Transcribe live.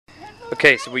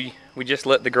Okay, so we just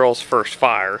lit the girls' first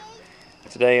fire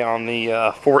today on the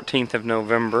 14th of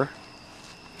November.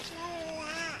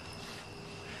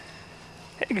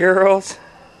 Hey girls,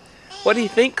 what do you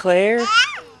think, Claire?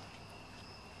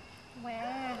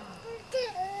 Wow.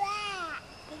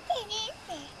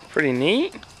 Pretty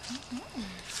neat.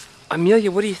 Amelia,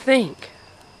 what do you think?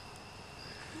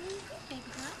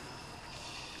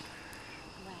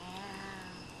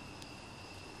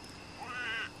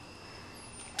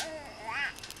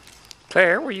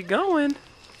 Claire, where you going? You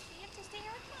have to stay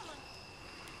here with Mama.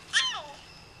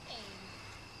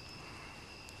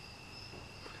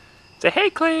 Say hey,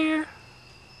 Claire.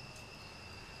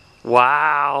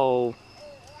 Wow.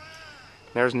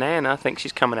 There's Nana. I think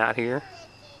she's coming out here.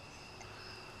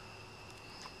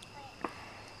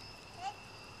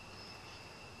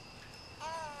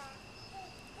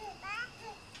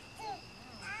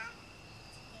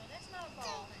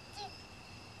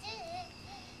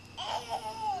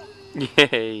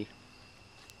 Yay.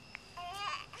 Oh,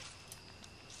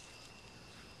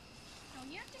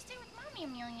 you have to stay with Mommy,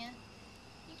 Amelia.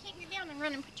 You can't get down and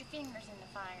run and put your fingers in the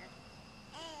fire.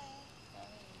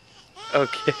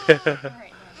 Okay.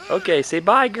 Okay, say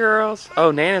bye, girls. Oh,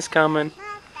 Nana's coming.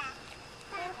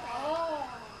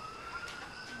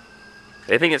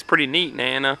 They think it's pretty neat,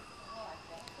 Nana.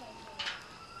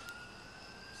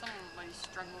 Somebody's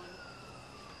struggling.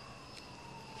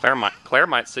 Claire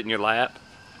might sit in your lap.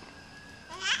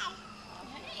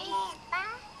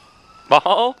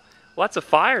 Ball? Well, that's a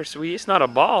fire, sweetie. It's not a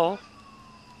ball.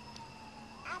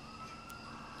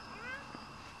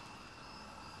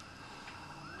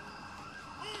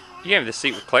 You can have the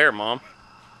seat with Claire, Mom.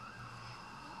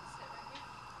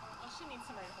 Well, she needs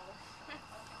somebody to hold her.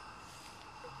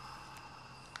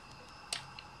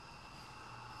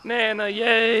 Nana,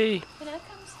 yay! Can I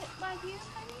come sit by you,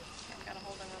 honey? I've got to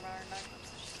hold her around back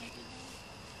so she can't get down.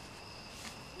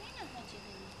 Nana, hold you,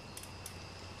 honey.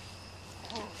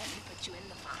 Oh, let me put you in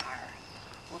the fire.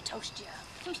 We'll toast you.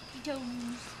 Toasty toes.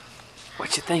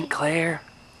 What you think, Claire?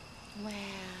 Wow.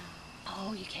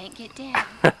 Oh, you can't get down.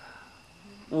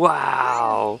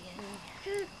 Wow.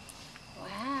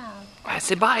 Wow. I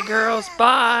say bye, girls.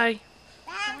 Bye.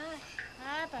 Bye.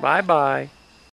 Bye. Bye-bye.